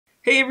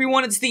Hey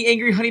everyone, it's the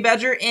Angry Honey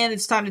Badger, and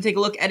it's time to take a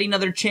look at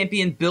another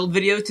champion build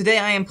video. Today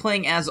I am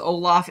playing as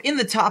Olaf in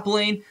the top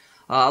lane.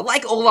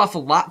 Like Olaf a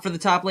lot for the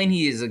top lane.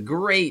 He is a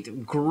great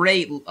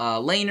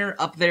laner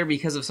up there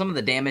because of some of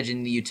the damage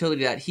and the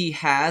utility that he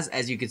has,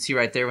 as you can see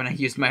right there when I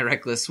used my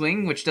Reckless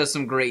Swing, which does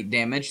some great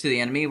damage to the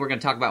enemy. We're going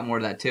to talk about more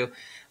of that too.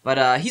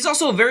 But he's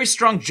also a very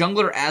strong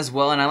jungler as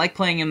well, and I like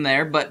playing him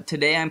there, but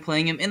today I'm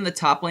playing him in the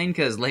top lane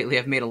because lately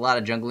I've made a lot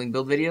of jungling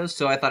build videos,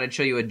 so I thought I'd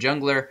show you a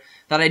jungler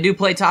that I do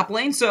play top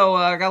lane, so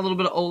I got a little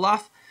bit of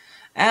Olaf.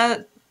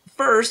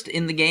 First,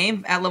 in the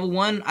game, at level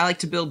 1, I like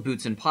to build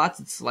boots and pots.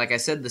 It's, like I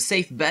said, the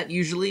safe bet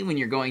usually when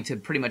you're going to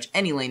pretty much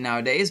any lane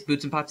nowadays.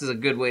 Boots and pots is a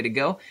good way to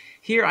go.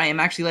 Here, I am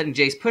actually letting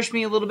Jace push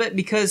me a little bit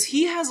because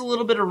he has a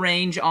little bit of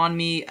range on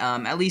me,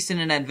 at least in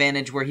an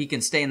advantage where he can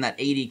stay in that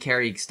 80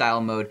 carry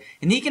style mode,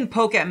 and he can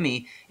poke at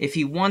me if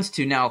he wants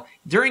to. Now,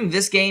 during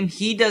this game,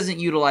 he doesn't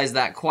utilize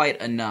that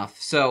quite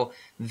enough, so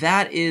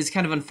that is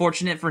kind of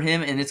unfortunate for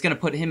him, and it's going to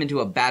put him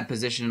into a bad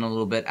position in a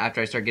little bit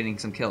after I start getting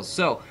some kills.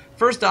 So,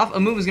 first off,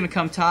 Amumu's going to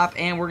come top,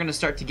 and we're going to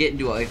start to get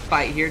into a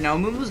fight here. Now,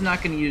 Amumu's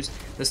not going to use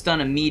the stun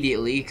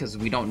immediately, because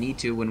we don't need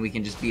to when we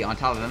can just be on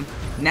top of him.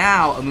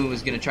 Now,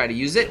 Amumu's going to try to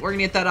use it. We're going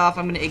to get that off.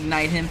 I'm going to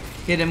ignite him,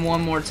 hit him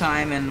one more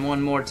time, and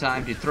one more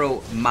time to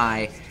throw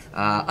my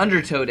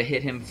Undertow to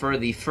hit him for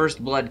the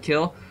first blood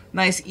kill.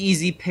 Nice,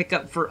 easy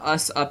pickup for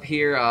us up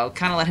here. I'll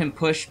kind of let him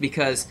push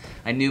because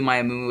I knew my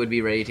Amumu would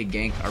be ready to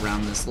gank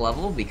around this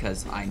level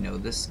because I know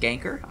this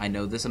ganker. I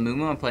know this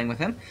Amumu. I'm playing with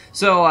him.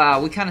 So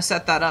we kind of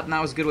set that up, and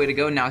that was a good way to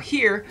go. Now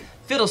here,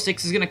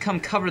 Fiddlesticks is going to come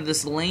cover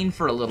this lane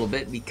for a little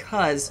bit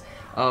because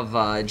of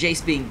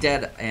Jace being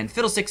dead, and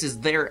Fiddlesticks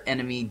is their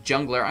enemy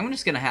jungler. I'm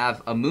just going to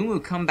have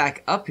Amumu come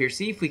back up here,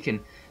 see if we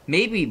can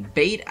maybe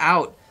bait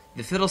out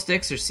the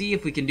Fiddlesticks or see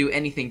if we can do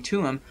anything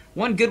to him.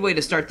 One good way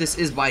to start this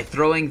is by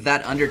throwing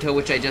that Undertow,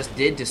 which I just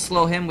did, to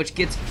slow him, which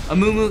gets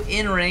Amumu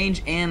in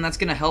range, and that's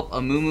going to help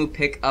Amumu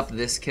pick up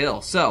this kill.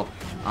 So,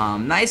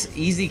 nice,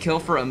 easy kill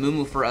for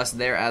Amumu for us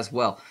there as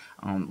well.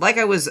 Like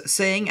I was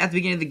saying at the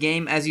beginning of the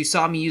game, as you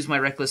saw me use my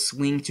Reckless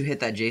Swing to hit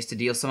that Jace to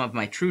deal some of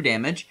my true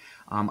damage,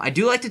 I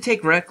do like to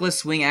take Reckless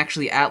Swing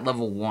actually at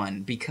level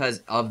 1 because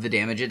of the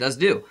damage it does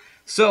do.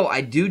 So, I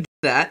do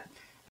that.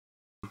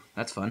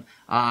 That's fun.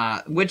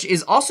 Which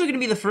is also going to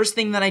be the first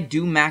thing that I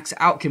do max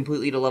out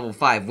completely to level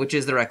 5, which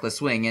is the Reckless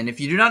Swing. And if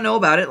you do not know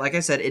about it, like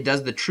I said, it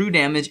does the true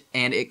damage,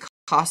 and it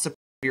costs a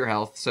your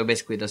health, so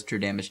basically it does true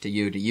damage to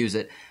you to use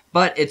it.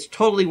 But it's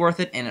totally worth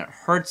it, and it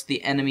hurts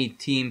the enemy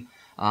team,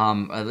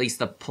 at least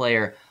the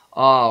player,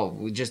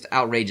 just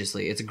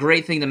outrageously. It's a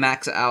great thing to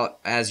max out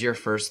as your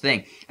first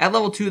thing. At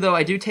level 2, though,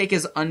 I do take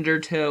his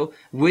Undertow,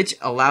 which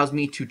allows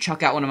me to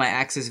chuck out one of my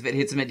axes. If it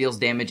hits him, it deals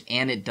damage,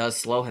 and it does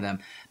slow them.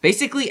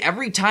 Basically,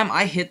 every time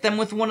I hit them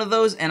with one of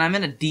those, and I'm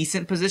in a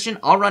decent position,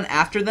 I'll run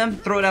after them,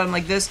 throw it out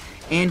like this,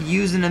 and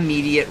use an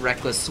immediate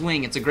Reckless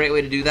Swing. It's a great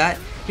way to do that.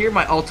 Here,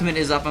 my ultimate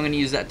is up. I'm going to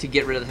use that to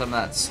get rid of some of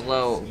that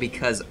slow,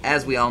 because,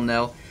 as we all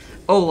know,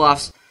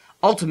 Olaf's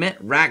ultimate,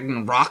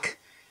 Ragnarok,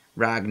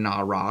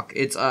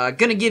 it's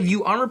gonna give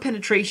you armor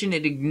penetration.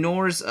 It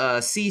ignores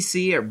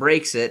CC or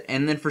breaks it,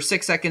 and then for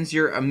 6 seconds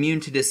you're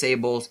immune to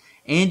disables,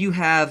 and you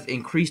have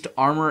increased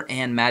armor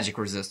and magic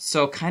resist.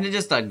 So kind of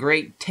just a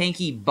great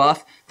tanky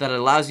buff that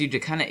allows you to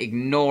kind of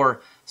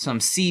ignore some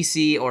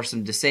CC or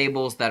some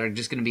disables that are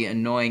just going to be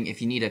annoying if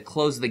you need to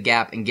close the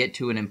gap and get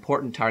to an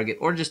important target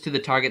or just to the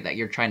target that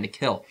you're trying to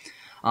kill.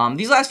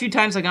 These last few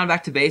times I've gone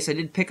back to base, I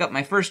did pick up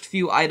my first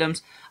few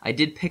items. I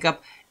did pick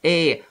up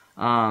a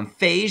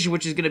Phage,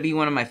 which is going to be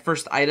one of my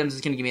first items.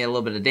 It's going to give me a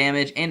little bit of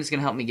damage, and it's going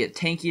to help me get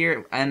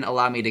tankier and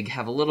allow me to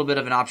have a little bit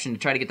of an option to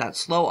try to get that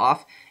slow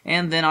off.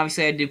 And then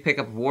obviously I do pick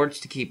up wards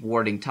to keep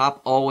warding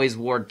top. Always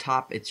ward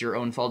top. It's your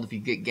own fault if you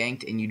get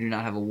ganked and you do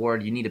not have a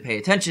ward. You need to pay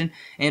attention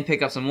and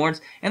pick up some wards.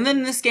 And then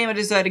in this game I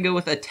decided to go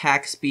with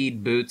attack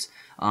speed boots.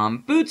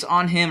 Boots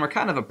on him are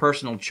kind of a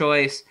personal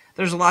choice.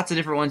 There's lots of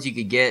different ones you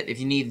could get. If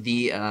you need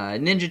the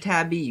Ninja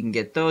Tabby, you can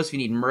get those. If you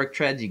need Merc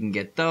Treads, you can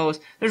get those.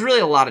 There's really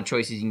a lot of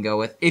choices you can go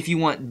with. If you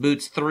want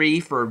Boots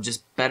 3 for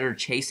just better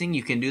chasing,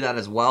 you can do that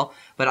as well.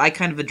 But I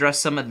kind of address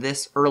some of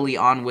this early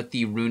on with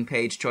the Rune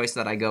Page choice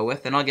that I go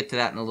with, and I'll get to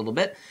that in a little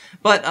bit.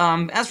 But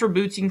as for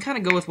Boots, you can kind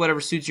of go with whatever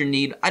suits your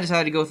need. I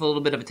decided to go with a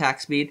little bit of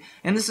attack speed,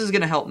 and this is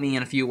going to help me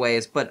in a few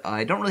ways, but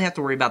I don't really have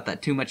to worry about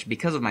that too much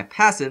because of my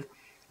passive,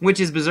 which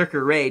is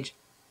Berserker Rage.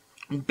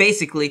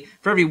 Basically,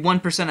 for every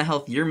 1% of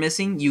health you're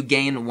missing, you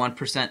gain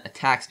 1%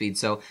 attack speed.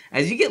 So,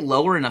 as you get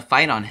lower in a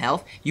fight on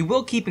health, you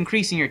will keep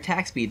increasing your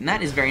attack speed, and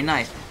that is very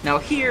nice. Now,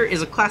 here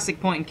is a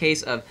classic point in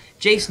case of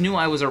Jace knew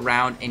I was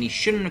around, and he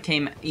shouldn't have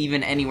came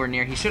even anywhere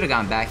near. He should have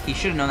gone back. He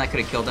should have known that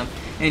could have killed him.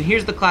 And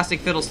here's the classic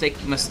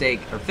Fiddlesticks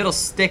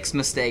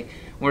mistake,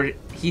 where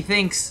he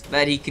thinks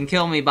that he can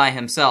kill me by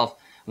himself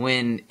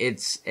when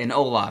it's an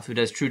Olaf who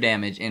does true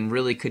damage and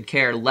really could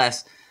care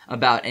less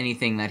about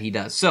anything that he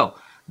does. So,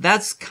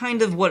 that's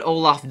kind of what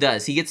Olaf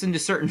does. He gets into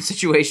certain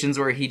situations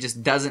where he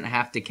just doesn't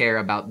have to care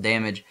about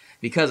damage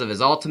because of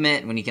his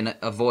ultimate, when he can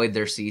avoid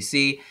their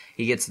CC.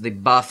 He gets the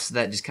buffs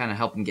that just kind of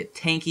help him get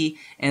tanky,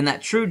 and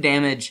that true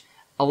damage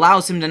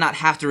allows him to not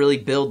have to really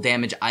build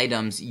damage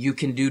items. You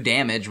can do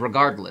damage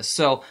regardless.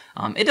 So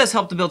it does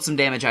help to build some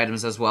damage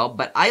items as well,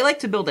 but I like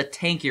to build a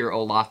tankier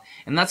Olaf,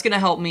 and that's going to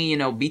help me,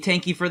 be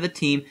tanky for the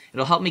team.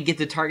 It'll help me get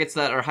to targets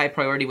that are high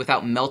priority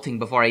without melting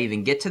before I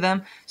even get to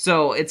them.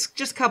 So it's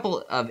just a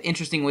couple of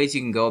interesting ways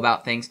you can go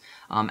about things.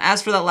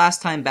 As for that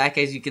last time back,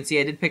 as you can see,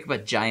 I did pick up a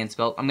Giant's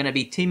Belt. I'm going to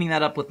be teaming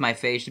that up with my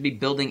Phase to be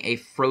building a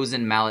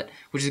Frozen Mallet,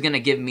 which is going to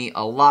give me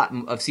a lot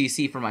of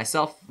CC for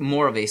myself,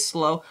 more of a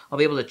slow. I'll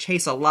be able to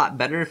chase a lot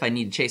better if I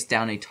need to chase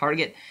down a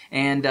target,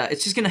 and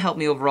it's just going to help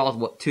me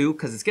overall too,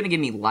 because it's going to give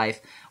me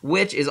life,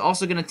 which is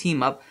also going to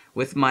team up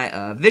with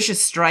my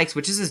Vicious Strikes,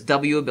 which is his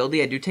W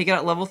ability. I do take it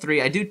at level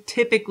 3. I do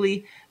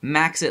typically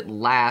max it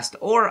last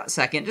or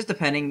second, just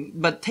depending,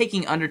 but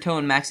taking Undertow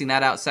and maxing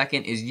that out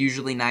second is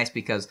usually nice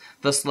because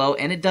the slow,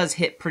 and it does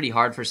hit pretty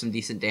hard for some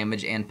decent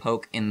damage and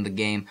poke in the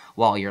game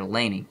while you're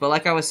laning. But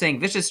like I was saying,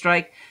 Vicious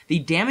Strike, the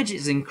damage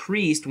is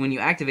increased when you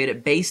activate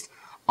it based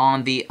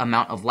on the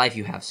amount of life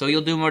you have. So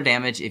you'll do more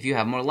damage if you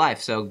have more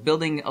life. So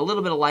building a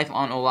little bit of life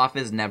on Olaf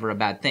is never a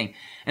bad thing.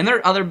 And there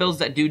are other builds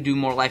that do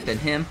more life than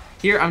him.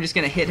 Here, I'm just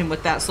going to hit him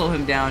with that, slow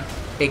him down,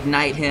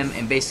 ignite him,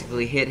 and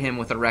basically hit him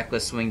with a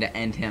reckless swing to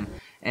end him.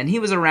 And he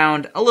was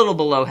around a little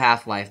below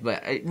half-life,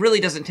 but it really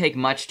doesn't take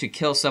much to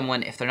kill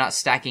someone if they're not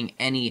stacking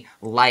any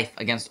life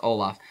against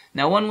Olaf.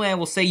 Now, one way I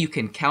will say you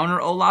can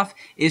counter Olaf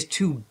is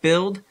to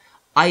build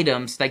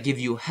items that give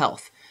you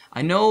health.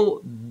 I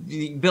know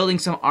building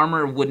some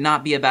armor would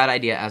not be a bad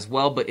idea as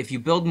well, but if you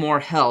build more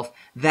health,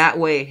 that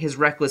way his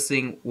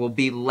Recklessing will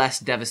be less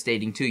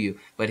devastating to you.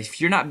 But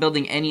if you're not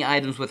building any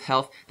items with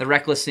health, the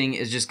Recklessing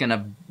is just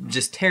gonna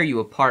tear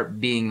you apart,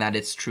 being that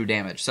it's true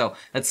damage. So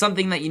that's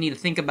something that you need to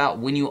think about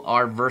when you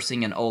are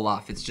versing an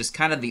Olaf. It's just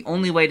kind of the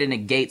only way to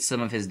negate some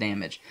of his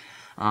damage.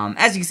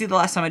 As you can see, the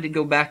last time I did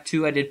go back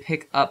to, I did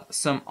pick up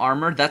some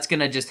armor. That's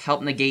going to just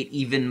help negate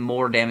even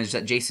more damage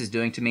that Jace is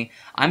doing to me.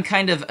 I'm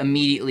kind of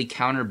immediately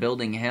counter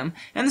building him,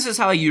 and this is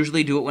how I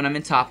usually do it when I'm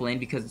in top lane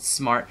because it's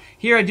smart.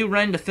 Here I do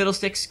run into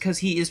Fiddlesticks because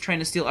he is trying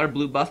to steal our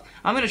blue buff.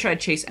 I'm going to try to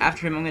chase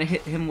after him. I'm going to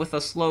hit him with a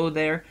slow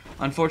there.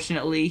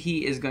 Unfortunately,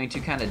 he is going to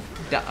kind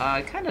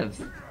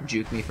of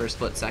juke me for a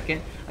split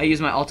second. I use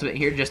my ultimate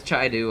here, just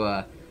try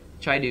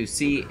to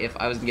see if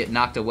I was going to get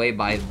knocked away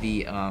by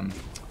the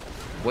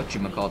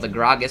the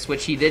Gragas,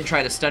 which he did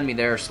try to stun me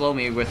there, or slow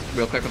me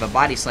real quick with a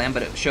body slam,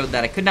 but it showed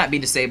that I could not be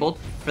disabled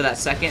for that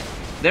second.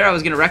 There I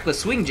was going to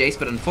reckless swing Jace,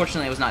 but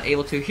unfortunately I was not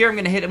able to. Here I'm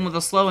going to hit him with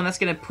a slow, and that's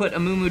going to put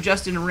Amumu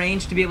just in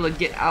range to be able to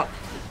get out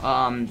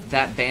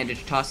that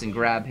bandage toss and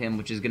grab him,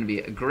 which is going to be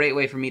a great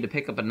way for me to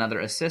pick up another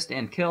assist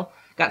and kill.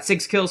 Got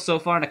 6 kills so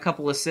far and a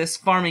couple assists,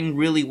 farming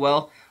really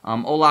well.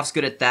 Olaf's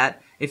good at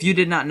that. If you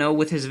did not know,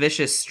 with his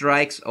Vicious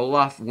Strikes,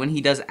 Olaf, when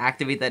he does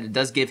activate that, it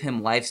does give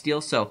him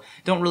lifesteal, so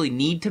don't really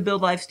need to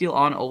build lifesteal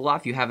on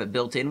Olaf. You have it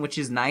built in, which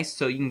is nice,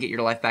 so you can get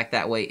your life back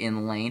that way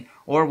in lane,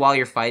 or while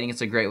you're fighting,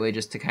 it's a great way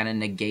just to kind of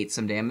negate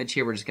some damage.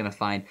 Here we're just going to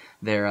find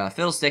their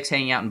Fiddlesticks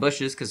hanging out in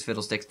bushes, because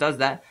Fiddlesticks does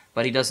that,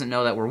 but he doesn't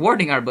know that we're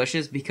warding our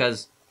bushes,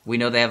 because we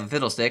know they have a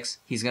Fiddlesticks.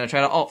 He's going to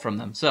try to ult from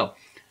them, so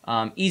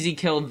easy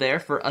kill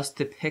there for us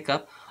to pick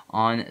up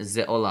on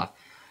the Olaf.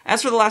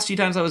 As for the last few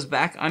times I was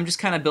back, I'm just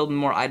kind of building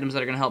more items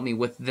that are going to help me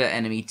with the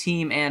enemy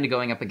team and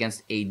going up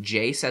against a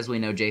Jace. As we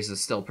know, Jace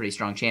is still a pretty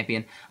strong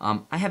champion.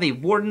 I have a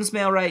Warden's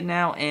Mail right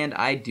now, and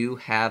I do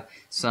have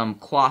some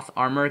cloth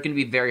armor. It's going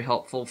to be very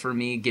helpful for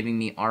me, giving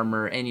me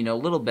armor and, a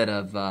little bit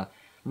of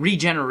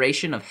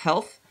regeneration of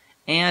health.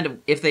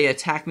 And if they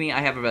attack me,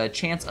 I have a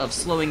chance of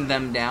slowing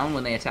them down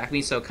when they attack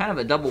me, so kind of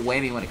a double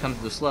whammy when it comes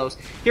to the slows.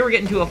 Here we're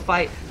getting to a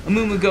fight.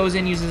 Amumu goes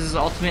in, uses his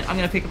ultimate. I'm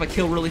going to pick up a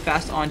kill really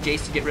fast on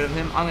Jace to get rid of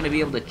him. I'm going to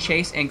be able to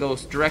chase and go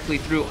directly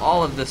through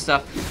all of the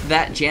stuff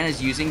that Jan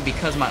is using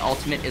because my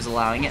ultimate is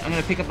allowing it. I'm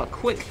going to pick up a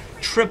quick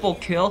triple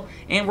kill,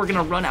 and we're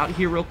going to run out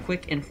here real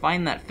quick and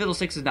find that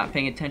Fiddlesticks is not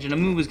paying attention.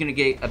 Amumu is going to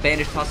get a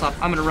bandage toss off.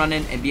 I'm going to run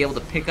in and be able to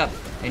pick up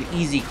an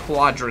easy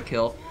quadra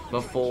kill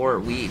before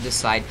we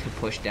decide to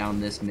push down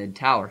this mid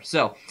tower.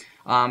 So,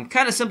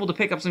 kind of simple to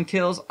pick up some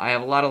kills. I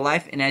have a lot of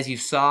life, and as you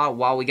saw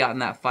while we got in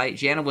that fight,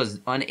 Janna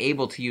was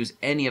unable to use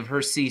any of her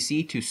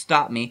CC to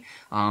stop me.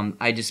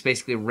 I just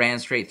basically ran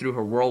straight through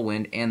her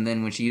whirlwind, and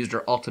then when she used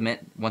her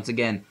ultimate, once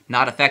again,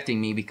 not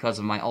affecting me because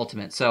of my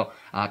ultimate. So,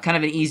 kind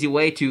of an easy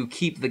way to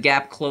keep the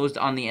gap closed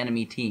on the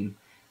enemy team.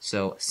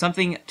 So,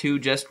 something to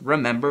just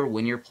remember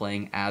when you're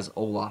playing as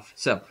Olaf.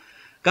 So,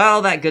 got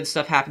all that good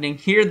stuff happening.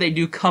 Here they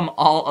do come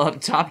all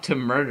up top to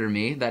murder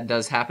me. That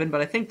does happen,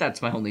 but I think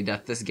that's my only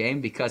death this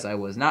game because I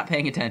was not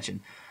paying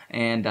attention.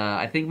 And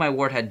I think my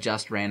ward had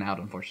just ran out,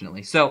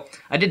 unfortunately. So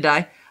I did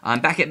die.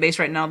 I'm back at base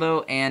right now,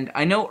 though, and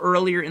I know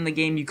earlier in the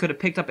game you could have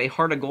picked up a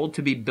Heart of Gold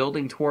to be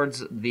building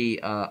towards the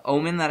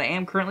Omen that I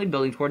am currently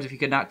building towards, if you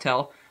could not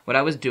tell what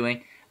I was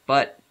doing.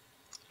 But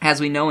as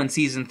we know in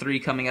Season 3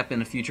 coming up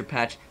in a future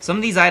patch, some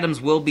of these items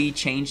will be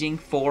changing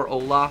for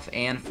Olaf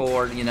and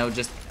for,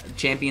 just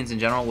champions in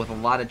general, with a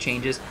lot of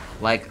changes,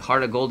 like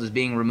Heart of Gold is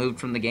being removed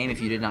from the game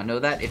if you did not know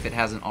that, if it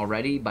hasn't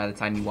already by the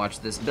time you watch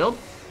this build.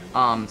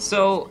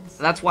 So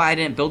that's why I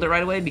didn't build it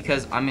right away,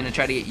 because I'm going to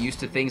try to get used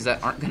to things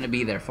that aren't going to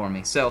be there for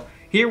me. So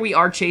Here we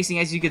are chasing.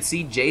 As you can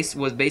see, Jace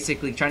was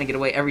basically trying to get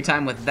away every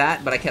time with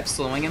that, but I kept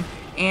slowing him.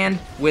 And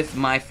with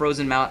my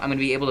Frozen Mallet, I'm going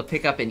to be able to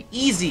pick up an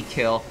easy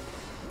kill.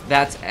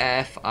 That's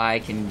if I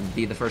can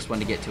be the first one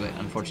to get to it.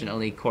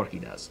 Unfortunately, Corky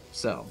does.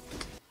 So,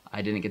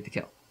 I didn't get the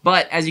kill.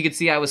 But, as you can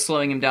see, I was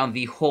slowing him down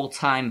the whole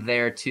time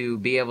there to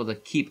be able to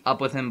keep up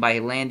with him by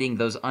landing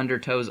those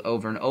undertows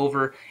over and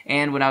over.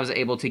 And when I was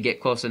able to get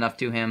close enough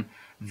to him,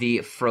 the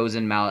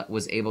Frozen Mallet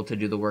was able to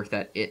do the work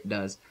that it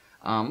does.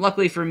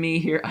 Luckily for me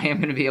here, I am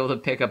going to be able to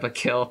pick up a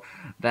kill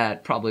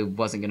that probably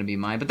wasn't going to be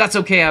mine. But that's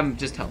okay, I'm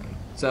just helping.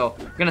 So,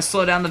 we're going to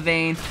slow down the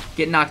Vayne,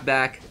 get knocked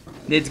back.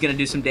 Nid's going to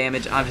do some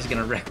damage. I'm just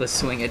going to reckless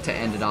swing it to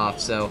end it off.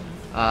 So,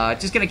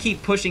 just going to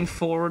keep pushing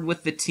forward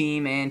with the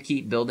team and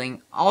keep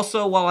building.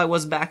 Also, while I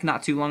was back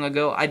not too long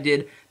ago, I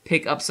did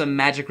pick up some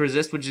magic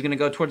resist, which is going to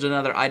go towards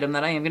another item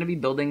that I am going to be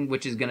building,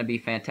 which is going to be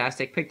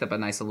fantastic. Picked up a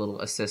nice little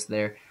assist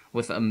there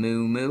with a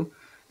Moo,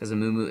 because a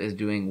Moo is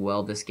doing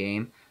well this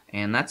game.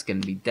 And that's going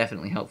to be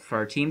definitely helpful for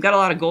our team. Got a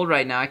lot of gold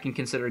right now. I can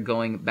consider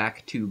going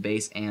back to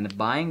base and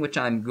buying, which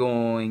I'm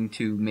going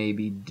to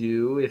maybe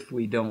do if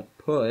we don't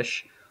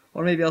push.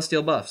 Or maybe I'll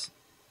steal buffs.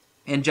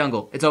 And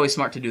jungle. It's always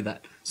smart to do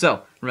that.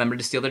 So, remember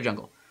to steal their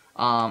jungle.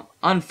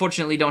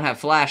 Unfortunately, don't have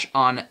flash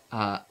on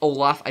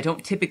Olaf. I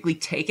don't typically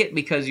take it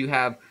because you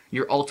have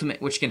your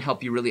ultimate, which can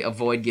help you really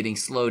avoid getting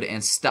slowed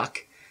and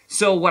stuck.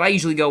 So what I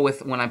usually go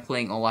with when I'm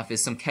playing Olaf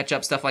is some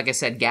catch-up stuff, like I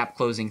said, gap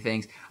closing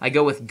things. I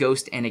go with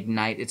Ghost and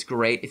Ignite. It's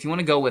great. If you want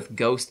to go with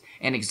Ghost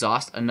and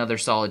Exhaust, another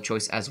solid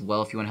choice as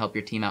well if you want to help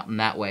your team out in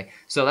that way.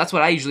 So that's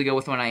what I usually go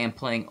with when I am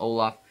playing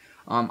Olaf.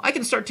 I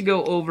can start to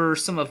go over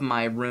some of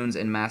my runes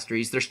and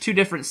masteries. There's two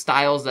different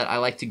styles that I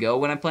like to go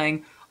when I'm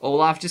playing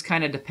Olaf, just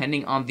kind of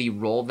depending on the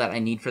role that I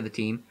need for the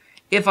team.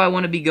 If I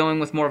want to be going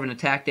with more of an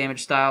attack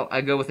damage style,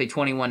 I go with a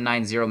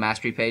 2190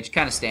 mastery page,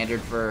 kind of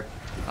standard for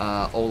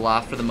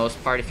Olaf for the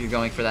most part if you're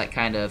going for that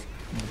kind of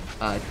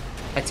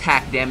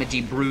attack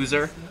damagey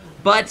bruiser.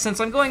 But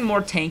since I'm going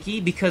more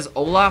tanky, because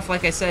Olaf,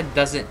 like I said,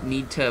 doesn't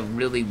need to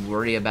really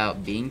worry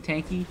about being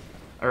tanky,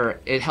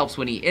 or it helps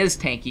when he is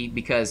tanky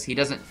because he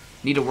doesn't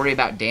need to worry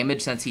about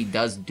damage since he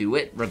does do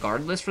it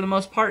regardless for the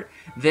most part,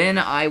 then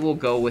I will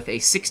go with a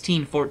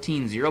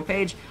 16-14-0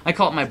 page. I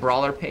call it my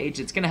brawler page.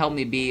 It's going to help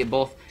me be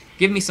both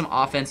give me some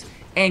offense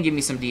and give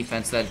me some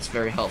defense that's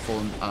very helpful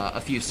in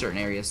a few certain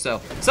areas. So,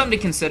 something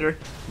to consider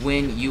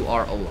when you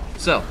are Olaf.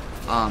 So,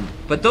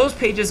 but those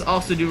pages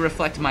also do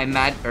reflect my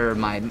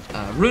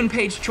rune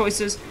page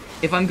choices.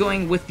 If I'm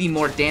going with the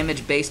more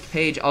damage-based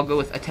page, I'll go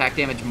with attack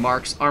damage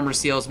marks, armor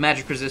seals,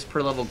 magic resist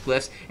per level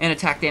glyphs, and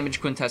attack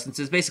damage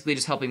quintessences, basically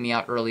just helping me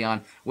out early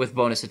on with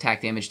bonus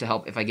attack damage to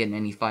help if I get in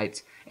any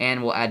fights,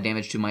 and will add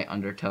damage to my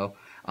undertow.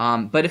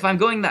 But if I'm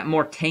going that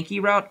more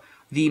tanky route,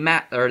 the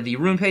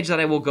rune page that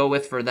I will go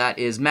with for that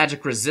is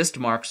magic resist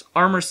marks,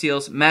 armor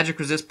seals, magic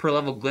resist per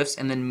level glyphs,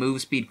 and then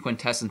move speed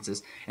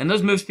quintessences. And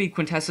those move speed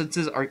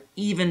quintessences are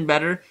even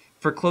better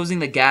for closing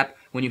the gap.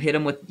 When you hit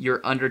them with your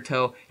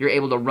undertow, you're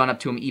able to run up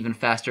to them even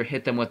faster,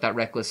 hit them with that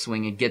reckless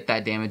swing, and get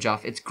that damage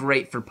off. It's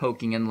great for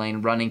poking in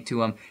lane, running to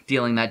them,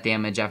 dealing that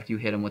damage after you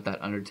hit them with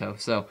that undertow.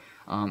 So,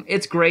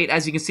 it's great.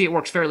 As you can see, it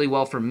works fairly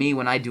well for me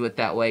when I do it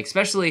that way.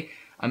 Especially,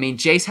 I mean,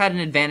 Jace had an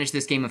advantage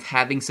this game of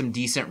having some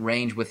decent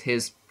range with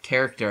his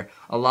character.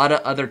 A lot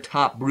of other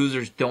top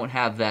bruisers don't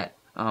have that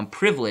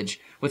privilege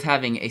with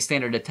having a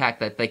standard attack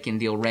that they can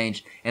deal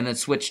range and then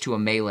switch to a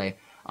melee.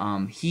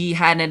 He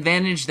had an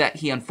advantage that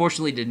he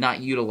unfortunately did not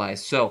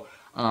utilize, so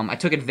I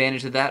took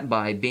advantage of that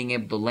by being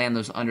able to land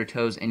those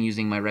undertows and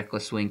using my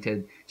reckless swing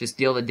to just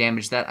deal the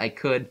damage that I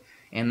could,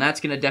 and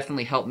that's going to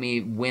definitely help me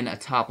win a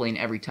top lane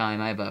every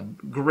time. I have a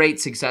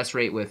great success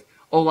rate with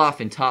Olaf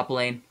in top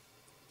lane.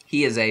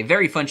 He is a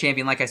very fun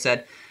champion, like I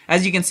said.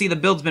 As you can see, the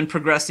build's been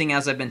progressing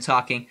as I've been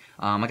talking.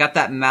 I got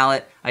that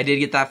mallet. I did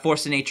get that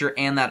Force of Nature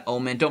and that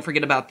Omen. Don't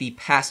forget about the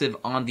passive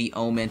on the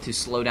Omen to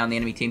slow down the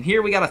enemy team.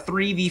 Here we got a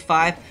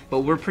 3v5,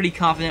 but we're pretty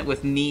confident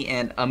with me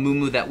and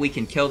Amumu that we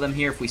can kill them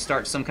here if we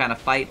start some kind of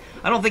fight.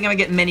 I don't think I'm going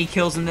to get many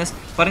kills in this,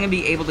 but I'm going to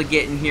be able to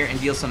get in here and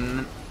deal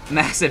some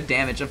massive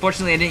damage.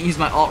 Unfortunately, I didn't use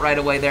my ult right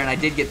away there, and I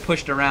did get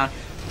pushed around.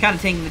 Kind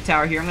of taking the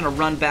tower here. I'm going to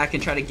run back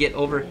and try to get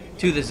over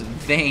to this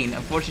Vayne.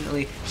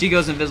 Unfortunately, she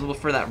goes invisible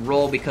for that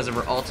roll because of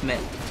her ultimate,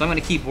 so I'm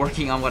going to keep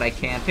working on what I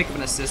can. Pick up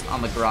an assist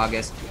on the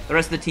Gragas. The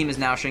rest of the team is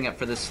now showing up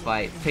for this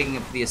fight, picking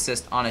up the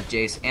assist on a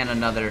Jace and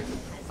another,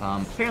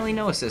 apparently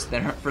no assist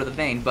there for the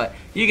Vayne, but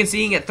you can see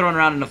you can get thrown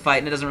around in a fight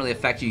and it doesn't really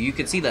affect you. You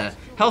can see the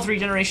health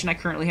regeneration I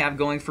currently have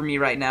going for me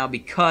right now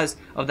because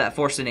of that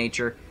Force of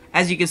Nature.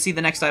 As you can see,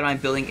 the next item I'm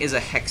building is a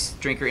Hex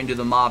Drinker into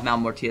the Maw of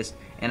Malmortius,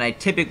 and I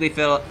typically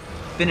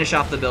finish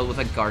off the build with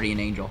a Guardian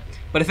Angel.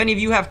 But if any of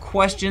you have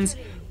questions,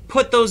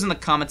 put those in the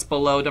comments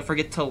below. Don't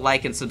forget to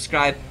like and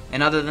subscribe.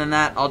 And other than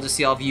that, I'll just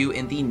see all of you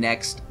in the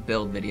next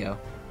build video.